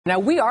Now,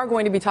 we are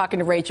going to be talking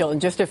to Rachel in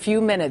just a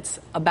few minutes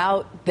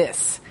about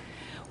this.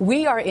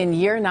 We are in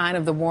year 9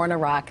 of the war in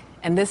Iraq,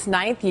 and this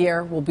 9th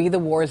year will be the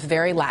war's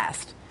very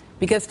last.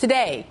 Because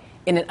today,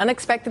 in an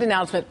unexpected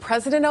announcement,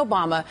 President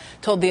Obama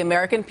told the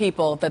American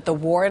people that the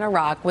war in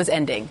Iraq was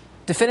ending.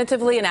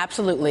 Definitively and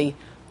absolutely,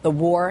 the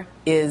war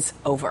is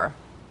over.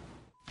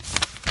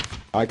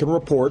 I can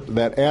report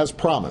that, as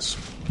promised,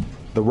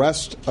 the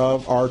rest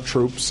of our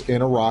troops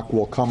in Iraq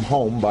will come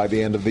home by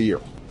the end of the year.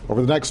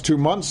 Over the next 2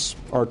 months,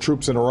 our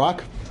troops in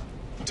Iraq,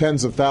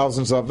 tens of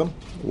thousands of them,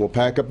 will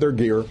pack up their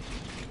gear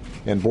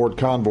and board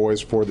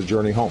convoys for the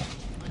journey home.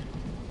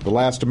 The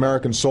last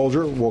American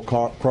soldier will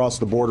cross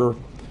the border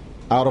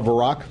out of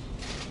Iraq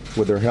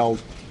with their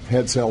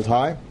heads held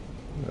high,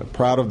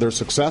 proud of their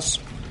success,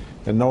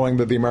 and knowing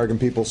that the American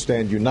people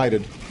stand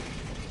united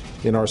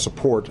in our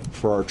support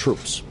for our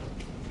troops.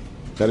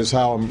 That is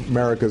how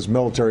America's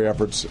military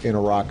efforts in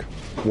Iraq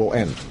will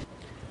end.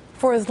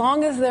 For as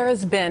long as there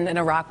has been an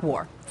Iraq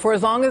war, for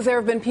as long as there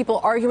have been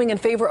people arguing in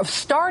favor of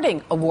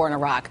starting a war in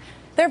Iraq,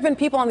 there have been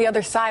people on the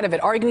other side of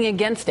it arguing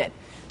against it.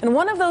 And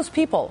one of those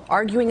people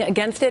arguing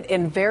against it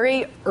in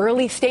very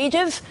early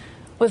stages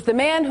was the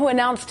man who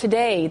announced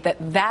today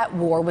that that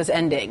war was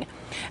ending.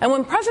 And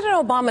when President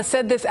Obama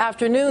said this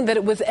afternoon that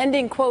it was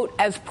ending, quote,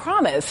 as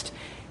promised,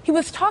 he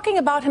was talking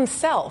about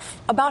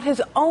himself, about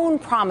his own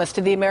promise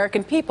to the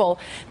American people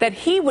that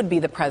he would be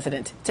the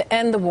president to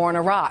end the war in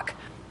Iraq.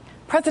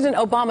 President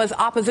Obama's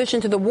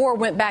opposition to the war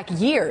went back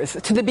years,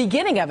 to the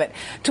beginning of it,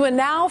 to a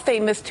now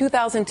famous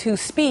 2002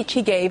 speech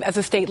he gave as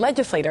a state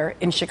legislator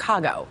in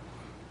Chicago.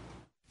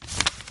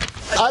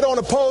 I don't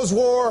oppose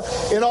war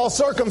in all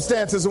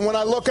circumstances, and when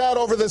I look out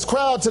over this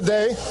crowd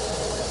today,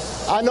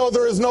 I know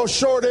there is no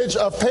shortage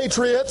of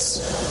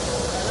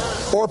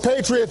patriots or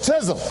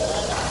patriotism.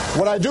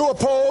 What I do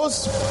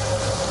oppose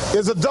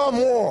is a dumb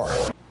war.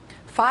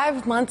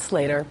 5 months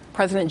later,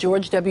 President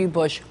George W.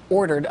 Bush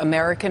ordered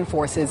American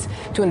forces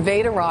to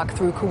invade Iraq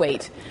through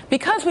Kuwait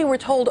because we were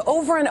told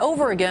over and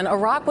over again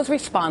Iraq was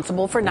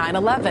responsible for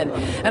 9/11,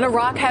 and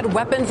Iraq had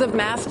weapons of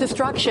mass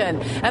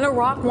destruction, and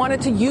Iraq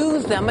wanted to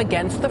use them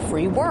against the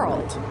free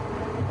world.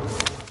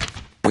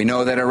 We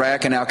know that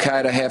Iraq and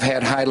al-Qaeda have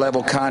had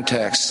high-level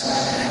contacts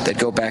that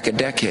go back a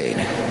decade.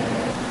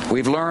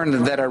 We've learned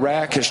that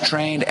Iraq has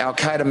trained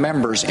al-Qaeda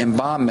members in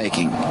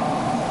bomb-making,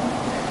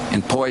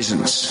 in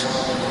poisons,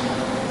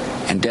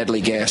 and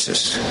deadly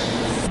gases.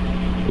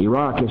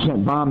 Iraq has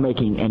sent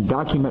bomb-making and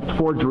document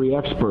forgery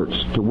experts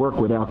to work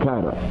with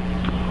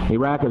al-Qaeda.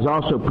 Iraq has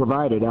also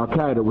provided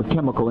al-Qaeda with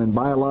chemical and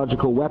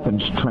biological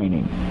weapons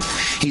training.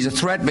 He's a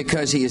threat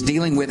because he is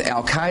dealing with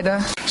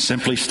al-Qaeda.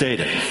 Simply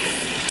stated,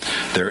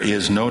 there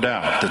is no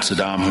doubt that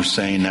Saddam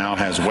Hussein now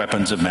has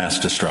weapons of mass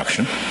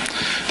destruction.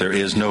 There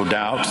is no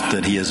doubt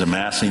that he is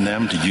amassing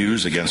them to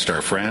use against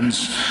our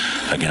friends,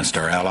 against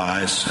our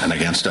allies, and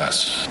against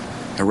us.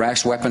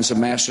 Iraq's weapons of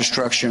mass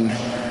destruction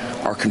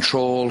are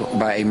controlled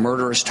by a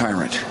murderous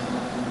tyrant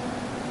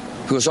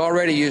who has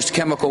already used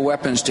chemical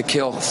weapons to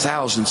kill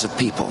thousands of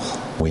people.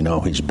 We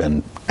know he's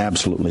been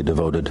absolutely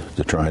devoted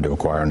to trying to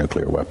acquire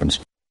nuclear weapons.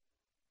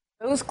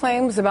 Those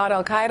claims about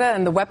al-Qaeda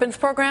and the weapons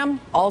program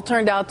all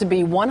turned out to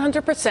be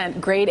 100%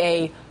 grade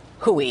A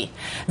hooey.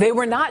 They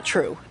were not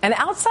true. And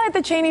outside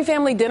the Cheney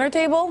family dinner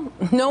table,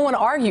 no one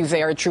argues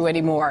they are true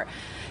anymore.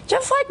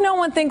 Just like no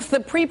one thinks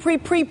the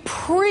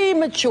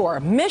premature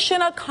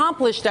mission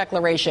accomplished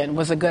declaration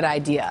was a good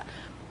idea.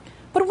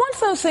 But once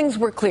those things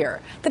were clear,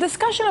 the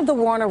discussion of the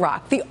war in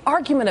Iraq, the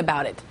argument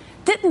about it,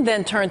 didn't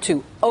then turn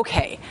to,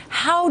 okay,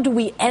 how do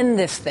we end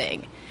this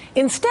thing?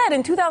 Instead,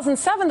 in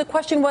 2007, the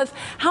question was,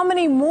 how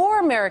many more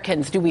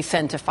Americans do we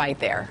send to fight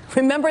there?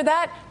 Remember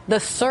that?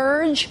 The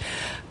surge?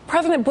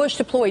 President Bush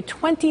deployed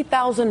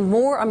 20,000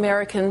 more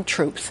American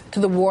troops to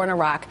the war in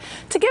Iraq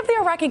to give the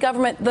Iraqi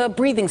government the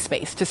breathing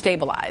space to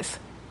stabilize,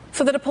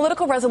 so that a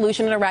political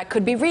resolution in Iraq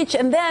could be reached,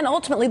 and then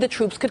ultimately the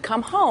troops could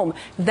come home.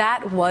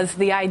 That was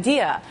the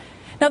idea.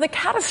 Now, the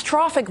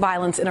catastrophic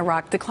violence in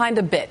Iraq declined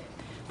a bit,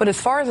 but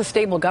as far as a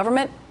stable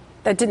government,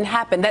 that didn't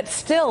happen. That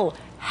still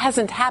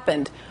hasn't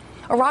happened.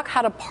 Iraq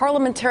had a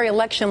parliamentary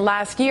election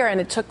last year,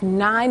 and it took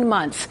 9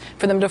 months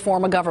for them to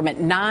form a government.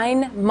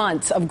 9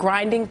 months of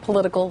grinding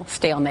political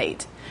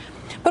stalemate.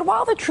 But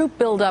while the troop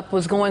buildup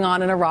was going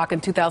on in Iraq in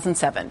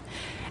 2007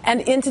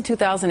 and into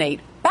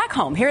 2008, back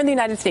home here in the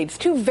United States,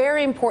 2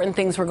 very important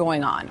things were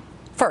going on.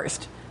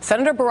 First,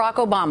 Senator Barack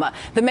Obama,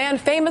 the man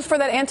famous for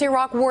that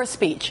anti-Iraq war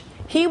speech,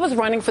 he was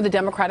running for the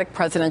Democratic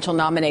presidential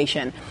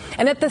nomination.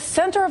 And at the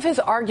center of his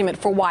argument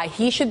for why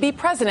he should be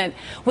president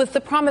was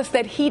the promise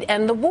that he'd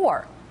end the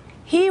war.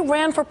 He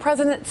ran for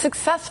president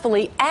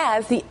successfully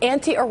as the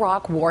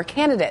anti-Iraq war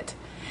candidate.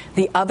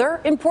 The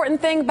other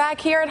important thing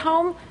back here at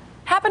home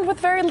happened with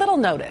very little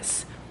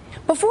notice.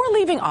 Before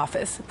leaving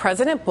office,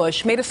 President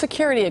Bush made a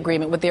security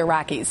agreement with the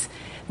Iraqis.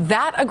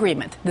 That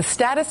agreement, the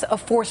Status of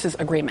Forces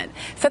Agreement,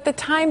 set the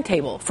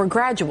timetable for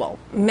gradual,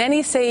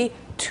 many say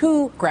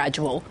too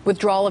gradual,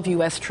 withdrawal of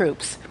U.S.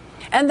 troops.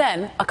 And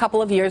then, a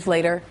couple of years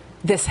later,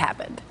 this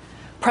happened.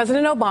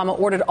 President Obama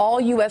ordered all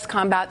U.S.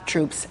 combat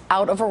troops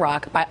out of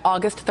Iraq by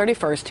August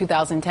 31st,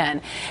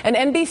 2010. And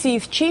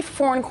NBC's chief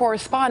foreign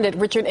correspondent,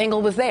 Richard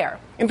Engel, was there.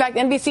 In fact,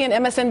 NBC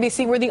and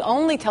MSNBC were the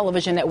only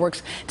television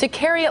networks to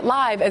carry it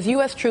live as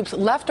U.S. troops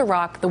left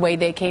Iraq the way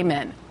they came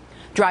in,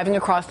 driving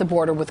across the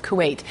border with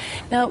Kuwait.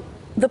 Now,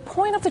 the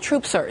point of the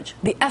troop surge,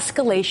 the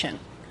escalation,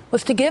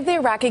 was to give the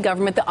Iraqi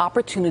government the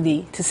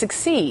opportunity to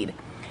succeed.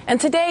 And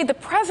today, the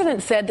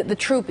president said that the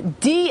troop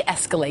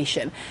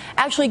de-escalation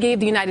actually gave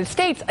the United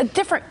States a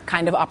different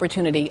kind of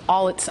opportunity,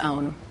 all its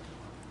own.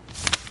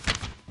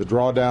 The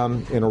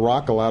drawdown in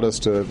Iraq allowed us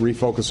to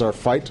refocus our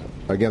fight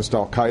against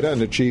al-Qaeda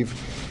and achieve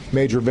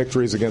major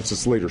victories against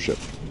its leadership,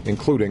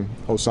 including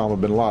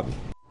Osama bin Laden.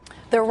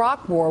 The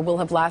Iraq War will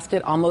have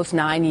lasted almost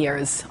 9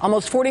 years.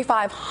 Almost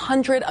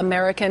 4,500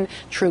 American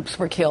troops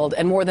were killed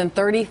and more than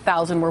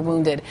 30,000 were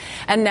wounded.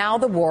 And now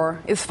the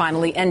war is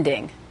finally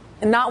ending.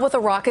 And not with a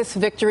raucous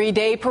Victory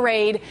Day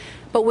parade,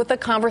 but with a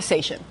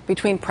conversation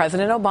between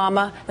President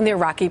Obama and the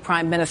Iraqi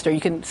Prime Minister. You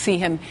can see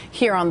him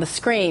here on the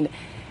screen.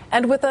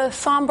 And with a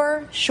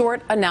somber,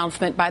 short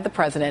announcement by the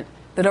president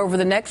that over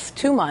the next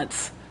 2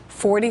 months,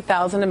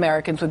 40,000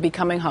 Americans would be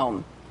coming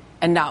home.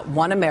 And not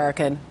one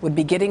American would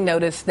be getting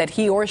notice that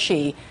he or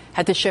she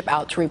had to ship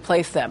out to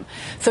replace them.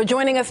 So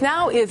joining us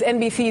now is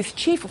NBC's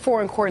chief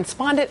foreign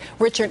correspondent,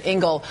 Richard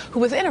Engel,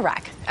 who was in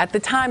Iraq at the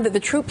time that the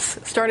troops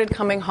started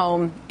coming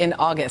home in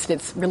August.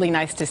 It's really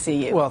nice to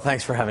see you. Well,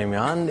 thanks for having me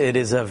on. It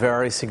is a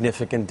very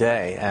significant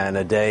day, and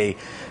a day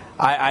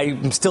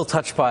I'm still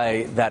touched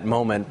by that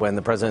moment when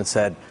the president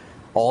said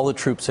all the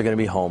troops are going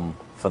to be home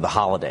for the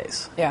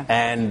holidays. Yeah.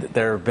 And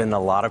there have been a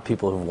lot of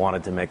people who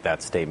wanted to make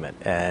that statement.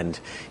 And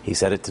he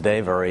said it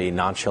today very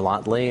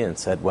nonchalantly and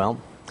said, well,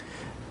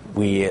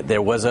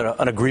 there was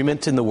an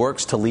agreement in the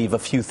works to leave a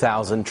few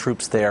thousand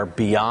troops there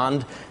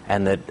beyond,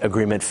 and that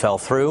agreement fell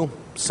through.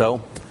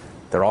 So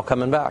they're all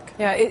coming back.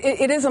 Yeah,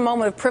 it is a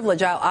moment of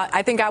privilege.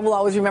 I think I will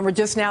always remember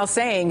just now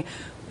saying,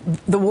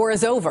 the war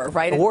is over,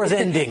 right? The war is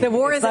ending. The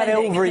war is not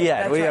ending. over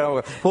yet.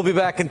 Right. We'll be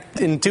back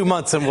in 2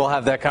 months and we'll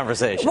have that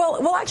conversation.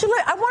 Well, actually,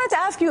 I wanted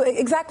to ask you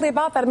exactly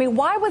about that. I mean,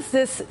 why was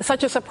this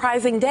such a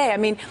surprising day? I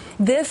mean,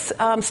 this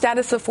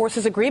status of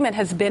forces agreement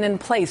has been in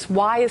place.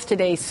 Why is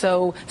today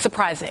so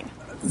surprising?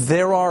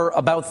 There are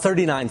about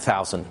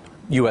 39,000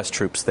 U.S.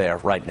 troops there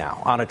right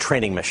now on a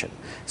training mission.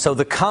 So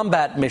the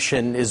combat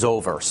mission is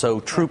over. So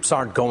troops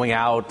aren't going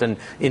out and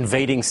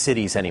invading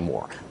cities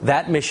anymore.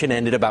 That mission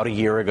ended about a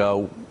year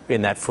ago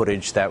in that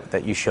footage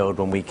that you showed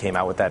when we came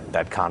out with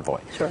that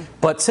convoy. Sure.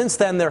 But since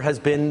then, there has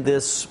been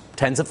this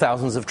tens of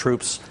thousands of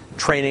troops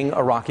training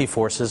Iraqi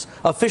forces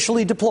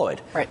officially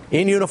deployed, right,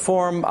 in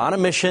uniform, on a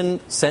mission,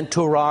 sent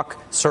to Iraq,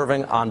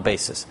 serving on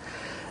bases.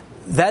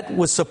 That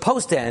was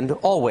supposed to end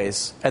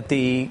always at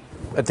the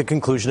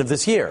conclusion of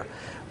this year.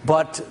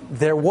 But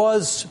there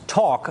was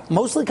talk,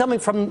 mostly coming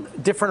from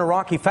different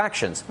Iraqi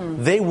factions.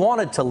 They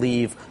wanted to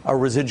leave a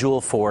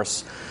residual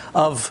force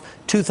of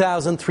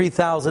 2,000,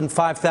 3,000,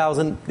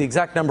 5,000. The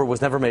exact number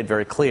was never made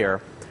very clear,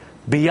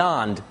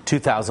 beyond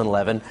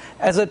 2011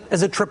 as a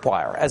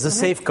tripwire, as a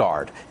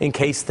safeguard in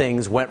case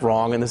things went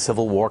wrong and the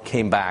Civil War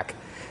came back.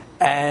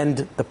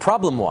 And the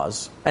problem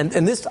was, and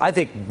this, I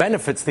think,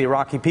 benefits the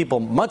Iraqi people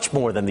much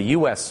more than the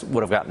U.S.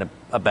 would have gotten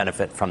a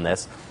benefit from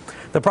this.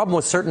 The problem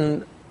was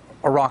certain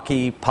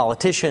Iraqi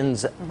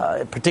politicians,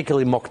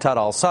 particularly Muqtada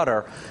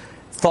al-Sadr,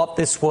 thought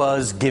this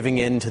was giving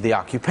in to the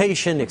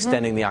occupation,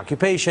 extending the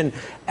occupation,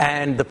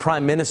 and the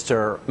Prime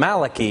Minister,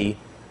 Maliki,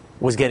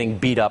 was getting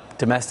beat up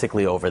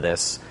domestically over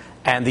this.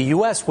 And the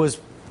U.S. was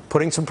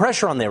putting some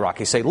pressure on the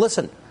Iraqis, saying,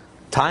 listen,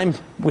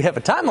 we have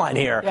a timeline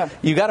here. Yeah.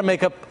 You got to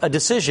make up a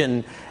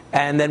decision.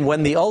 And then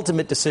when the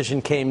ultimate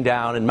decision came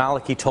down and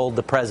Maliki told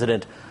the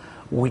president,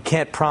 we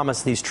can't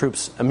promise these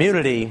troops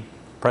immunity,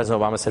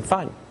 President Obama said,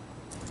 fine.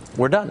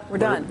 We're done. We're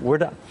done. We're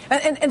done.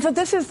 And so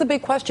this is the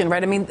big question,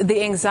 right? I mean,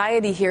 the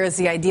anxiety here is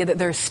the idea that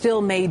there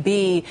still may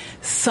be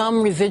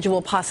some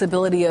residual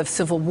possibility of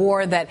civil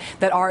war that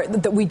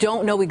we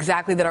don't know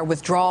exactly, that our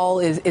withdrawal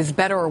is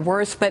better or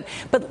worse. But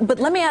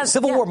let me ask.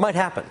 Civil war might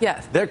happen.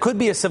 Yes. There could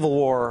be a civil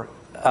war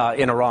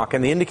in Iraq,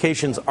 and the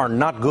indications are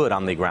not good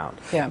on the ground.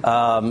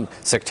 Yeah.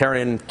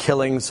 Sectarian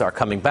killings are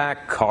coming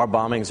back. Car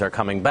bombings are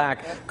coming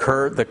back.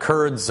 The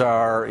Kurds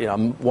are,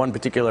 one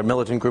particular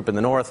militant group in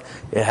the north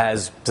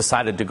has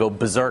decided to go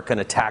berserk and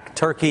attack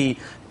Turkey,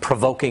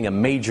 provoking a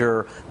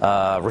major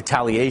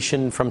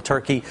retaliation from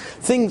Turkey.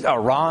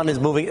 Iran is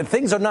moving.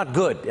 Things are not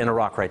good in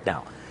Iraq right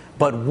now.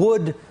 But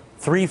would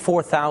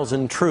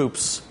 3,000-4,000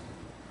 troops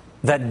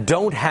that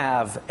don't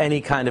have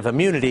any kind of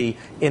immunity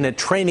in a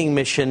training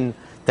mission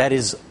that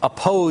is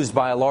opposed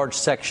by a large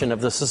section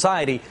of the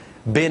society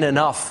been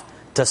enough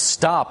to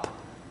stop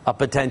a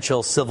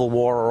potential civil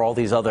war or all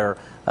these other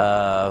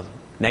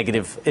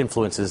negative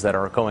influences that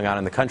are going on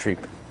in the country?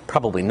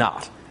 Probably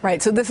not.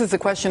 Right. So this is the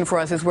question for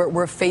us, is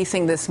we're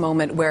facing this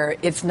moment where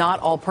it's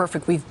not all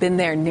perfect. We've been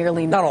there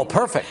nearly. Not all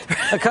perfect.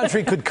 A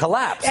country could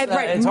collapse.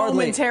 Right. It's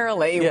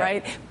momentarily,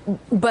 right?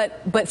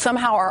 But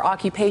somehow our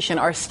occupation,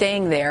 our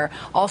staying there,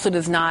 also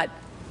does not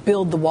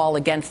build the wall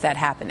against that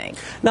happening.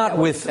 Not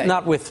with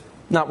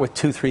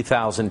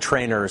 3,000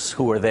 trainers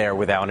who are there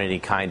without any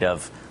kind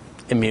of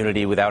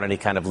immunity, without any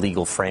kind of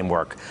legal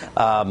framework.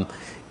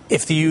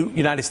 If the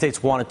United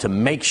States wanted to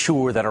make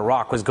sure that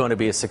Iraq was going to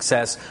be a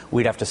success,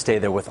 we'd have to stay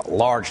there with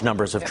large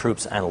numbers of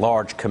troops and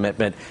large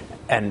commitment,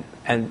 and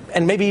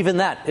maybe even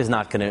that is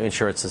not going to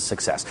ensure it's a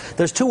success.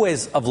 There's two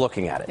ways of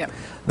looking at it. Yep.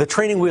 The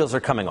training wheels are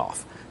coming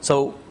off.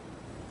 So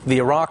the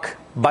Iraq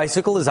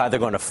bicycle is either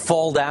going to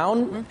fall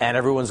down and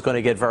everyone's going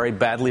to get very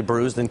badly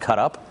bruised and cut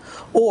up,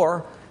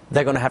 or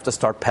they're going to have to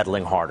start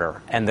pedaling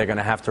harder, and they're going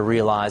to have to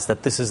realize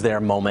that this is their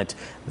moment.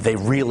 They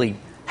really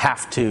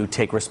have to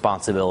take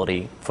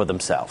responsibility for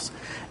themselves.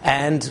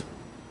 And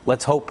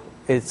let's hope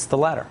it's the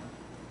latter.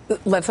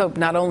 Let's hope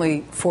not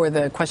only for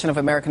the question of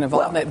American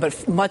involvement,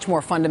 but much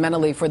more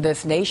fundamentally for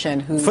this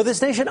nation. For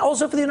this nation,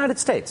 also for the United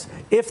States.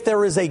 If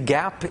there is a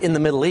gap in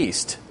the Middle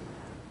East,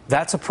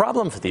 that's a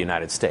problem for the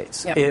United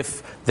States. Yep.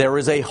 If there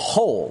is a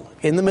hole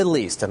in the Middle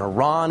East and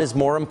Iran is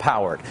more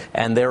empowered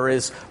and there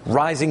is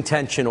rising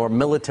tension or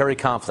military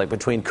conflict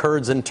between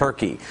Kurds and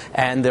Turkey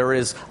and there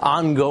is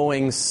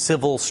ongoing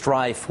civil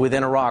strife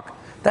within Iraq,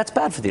 that's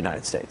bad for the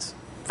United States,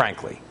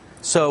 frankly.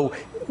 So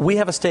we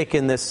have a stake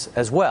in this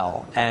as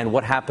well, and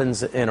what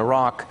happens in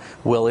Iraq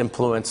will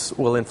influence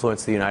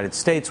the United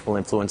States, will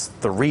influence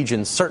the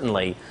region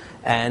certainly,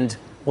 and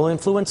will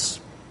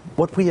influence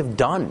what we have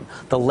done,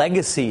 the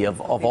legacy of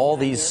all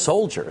these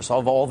soldiers,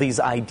 of all these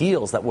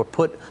ideals that were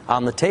put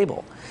on the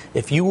table.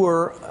 If you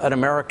were an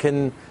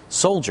American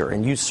soldier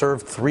and you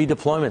served 3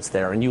 deployments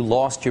there and you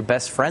lost your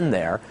best friend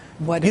there,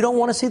 you don't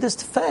want to see this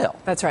to fail.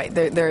 That's right.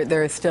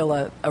 There is still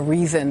a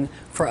reason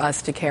for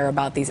us to care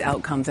about these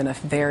outcomes in a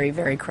very,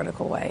 very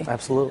critical way.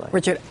 Absolutely.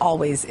 Richard,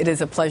 always, it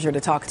is a pleasure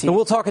to talk to you. And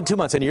we'll talk in 2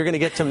 months, and you're going to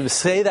get to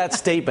say that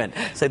statement,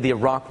 say the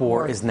Iraq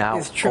War is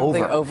now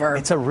truly over.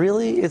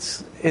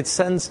 It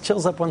sends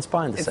chills up one's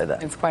spine to say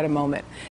that. It's quite a moment.